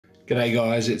G'day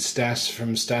guys, it's Stas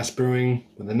from Stas Brewing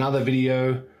with another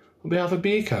video on behalf of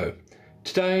Beer Co.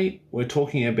 Today we're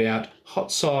talking about hot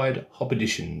side hop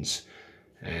additions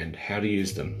and how to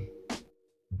use them.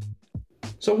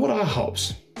 So what are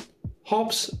hops?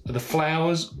 Hops are the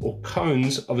flowers or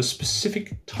cones of a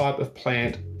specific type of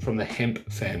plant from the hemp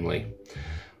family.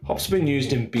 Hops have been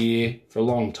used in beer for a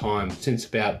long time, since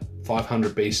about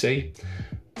 500 BC,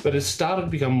 but it started to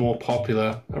become more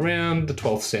popular around the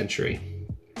 12th century.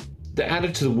 They're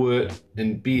added to the wort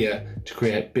and beer to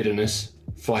create bitterness,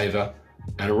 flavour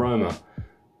and aroma.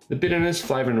 The bitterness,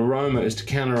 flavour and aroma is to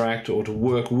counteract or to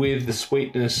work with the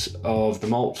sweetness of the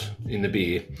malt in the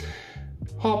beer.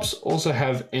 Hops also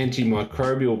have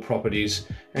antimicrobial properties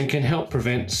and can help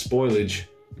prevent spoilage,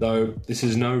 though this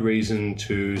is no reason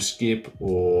to skip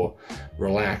or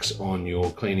relax on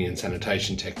your cleaning and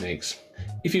sanitation techniques.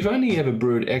 If you've only ever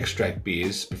brewed extract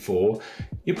beers before,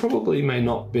 you probably may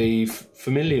not be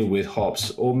familiar with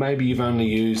hops, or maybe you've only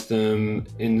used them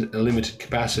in a limited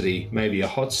capacity, maybe a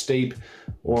hot steep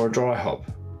or a dry hop.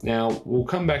 Now, we'll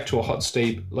come back to a hot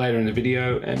steep later in the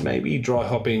video, and maybe dry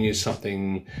hopping is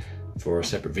something for a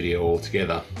separate video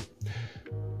altogether.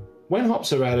 When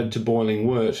hops are added to boiling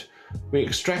wort, we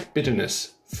extract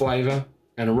bitterness, flavour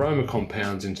and aroma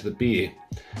compounds into the beer.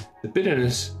 The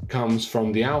bitterness comes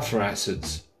from the alpha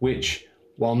acids, which,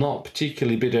 while not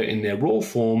particularly bitter in their raw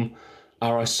form,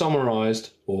 are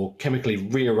isomerized or chemically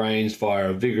rearranged via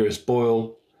a vigorous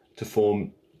boil to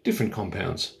form different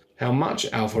compounds. How much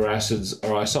alpha acids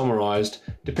are isomerized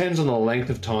depends on the length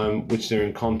of time which they're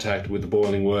in contact with the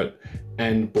boiling wort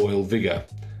and boil vigor,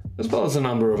 as well as a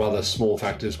number of other small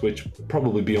factors which are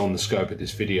probably beyond the scope of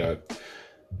this video.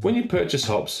 When you purchase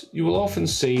hops, you will often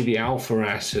see the alpha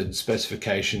acid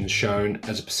specification shown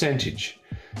as a percentage.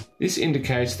 This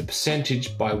indicates the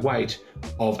percentage by weight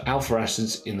of alpha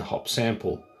acids in the hop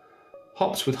sample.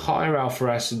 Hops with higher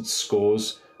alpha acid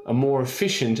scores are more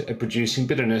efficient at producing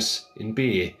bitterness in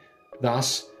beer.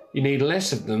 Thus, you need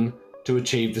less of them to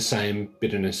achieve the same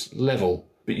bitterness level.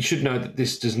 But you should know that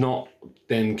this does not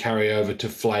then carry over to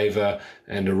flavour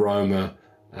and aroma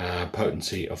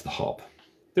potency of the hop.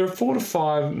 There are 4 to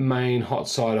 5 main hot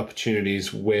side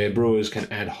opportunities where brewers can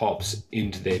add hops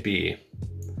into their beer.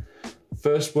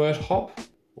 First wort hop,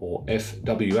 or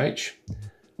FWH,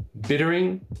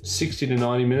 bittering 60 to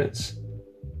 90 minutes,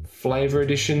 flavour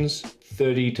additions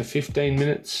 30 to 15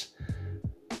 minutes,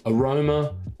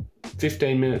 aroma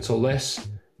 15 minutes or less,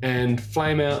 and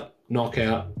flame out,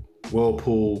 knockout,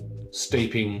 whirlpool,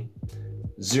 steeping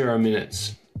 0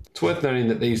 minutes. It's worth noting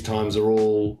that these times are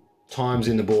all times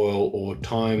in the boil or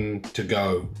time to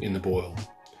go in the boil.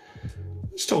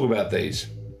 Let's talk about these.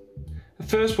 The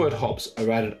first wort hops are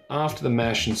added after the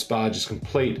mash and sparge is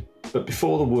complete, but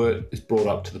before the wort is brought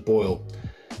up to the boil.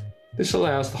 This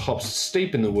allows the hops to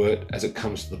steep in the wort as it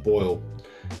comes to the boil.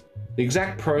 The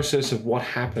exact process of what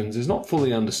happens is not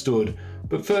fully understood,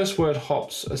 but first wort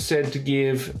hops are said to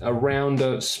give a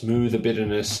rounder, smoother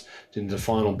bitterness into the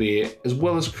final beer, as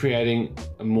well as creating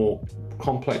a more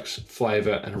complex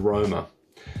flavour and aroma.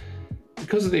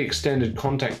 Because of the extended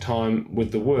contact time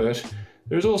with the wort,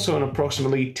 there is also an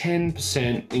approximately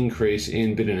 10% increase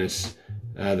in bitterness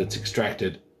that's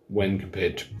extracted when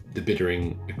compared to the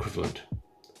bittering equivalent.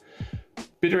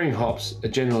 Bittering hops are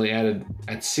generally added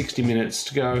at 60 minutes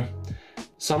to go.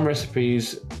 Some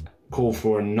recipes call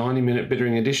for a 90-minute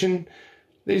bittering addition.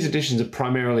 These additions are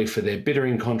primarily for their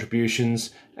bittering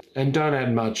contributions and don't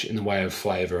add much in the way of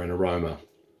flavour and aroma.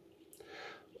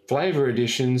 Flavour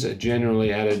additions are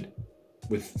generally added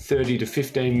with 30 to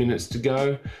 15 minutes to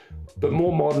go, but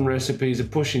more modern recipes are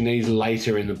pushing these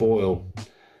later in the boil.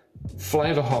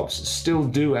 Flavour hops still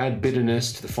do add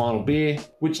bitterness to the final beer,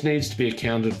 which needs to be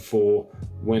accounted for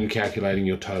when calculating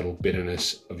your total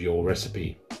bitterness of your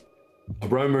recipe.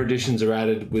 Aroma additions are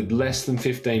added with less than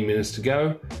 15 minutes to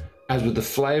go. As with the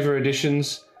flavour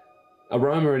additions,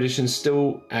 aroma additions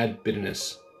still add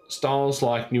bitterness. Styles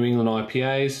like New England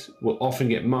IPAs will often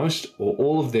get most or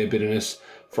all of their bitterness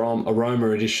from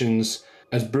aroma additions,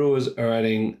 as brewers are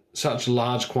adding such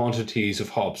large quantities of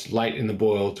hops late in the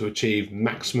boil to achieve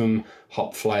maximum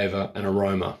hop flavour and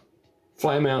aroma.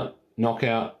 Flame out,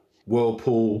 knockout,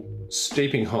 whirlpool,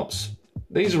 steeping hops.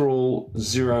 These are all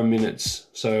 0 minutes,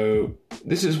 so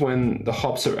this is when the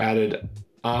hops are added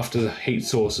after the heat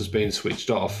source has been switched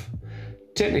off.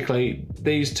 Technically,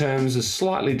 these terms are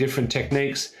slightly different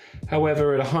techniques.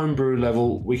 However, at a homebrew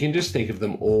level, we can just think of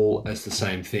them all as the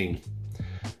same thing.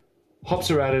 Hops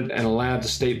are added and allowed to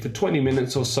steep for 20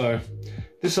 minutes or so.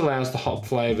 This allows the hop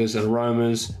flavours and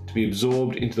aromas to be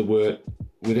absorbed into the wort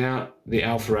without the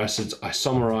alpha acids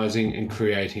isomerizing and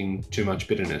creating too much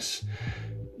bitterness.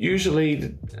 Usually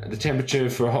the temperature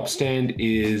for a hop stand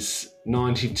is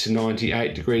 90 to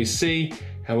 98 degrees C.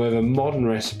 However, modern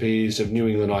recipes of New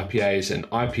England IPAs and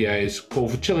IPAs call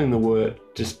for chilling the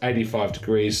wort to 85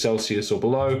 degrees Celsius or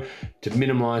below to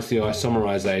minimize the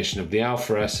isomerization of the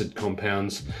alpha acid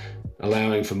compounds,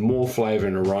 allowing for more flavor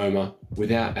and aroma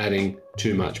without adding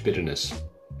too much bitterness.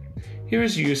 Here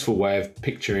is a useful way of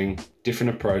picturing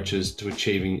different approaches to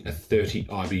achieving a 30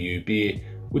 IBU beer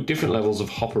with different levels of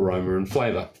hop aroma and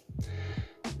flavor.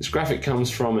 This graphic comes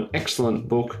from an excellent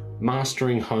book,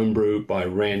 Mastering Homebrew by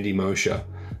Randy Mosher.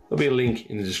 There'll be a link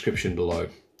in the description below.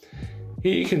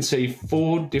 Here you can see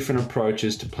 4 different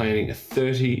approaches to planning a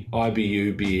 30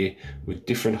 IBU beer with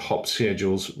different hop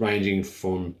schedules ranging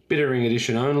from bittering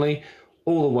addition only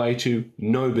all the way to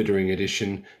no bittering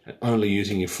addition and only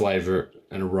using your flavor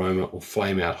and aroma or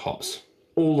flame out hops.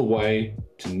 All the way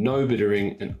to no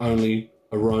bittering and only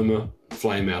aroma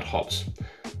flame out hops.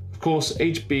 Of course,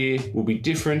 each beer will be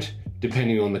different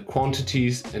depending on the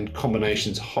quantities and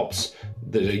combinations of hops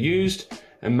that are used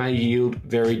and may yield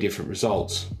very different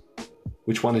results.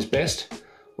 Which one is best?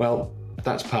 Well,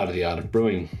 that's part of the art of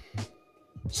brewing.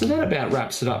 So that about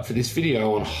wraps it up for this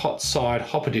video on hot side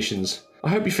hop additions. I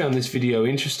hope you found this video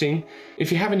interesting.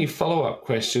 If you have any follow-up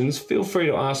questions, feel free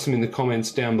to ask them in the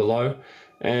comments down below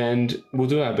and we'll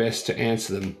do our best to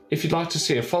answer them. If you'd like to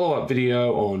see a follow-up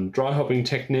video on dry hopping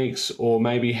techniques or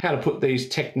maybe how to put these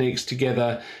techniques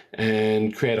together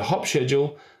and create a hop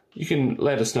schedule, you can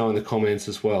let us know in the comments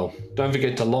as well. Don't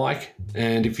forget to like,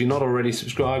 and if you're not already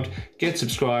subscribed, get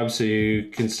subscribed so you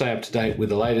can stay up to date with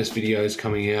the latest videos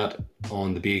coming out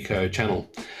on the Beer Co channel.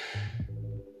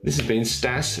 This has been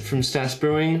Stas from Stas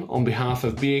Brewing on behalf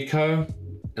of Beer Co,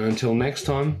 and until next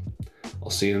time,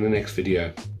 I'll see you in the next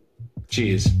video.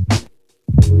 Cheers.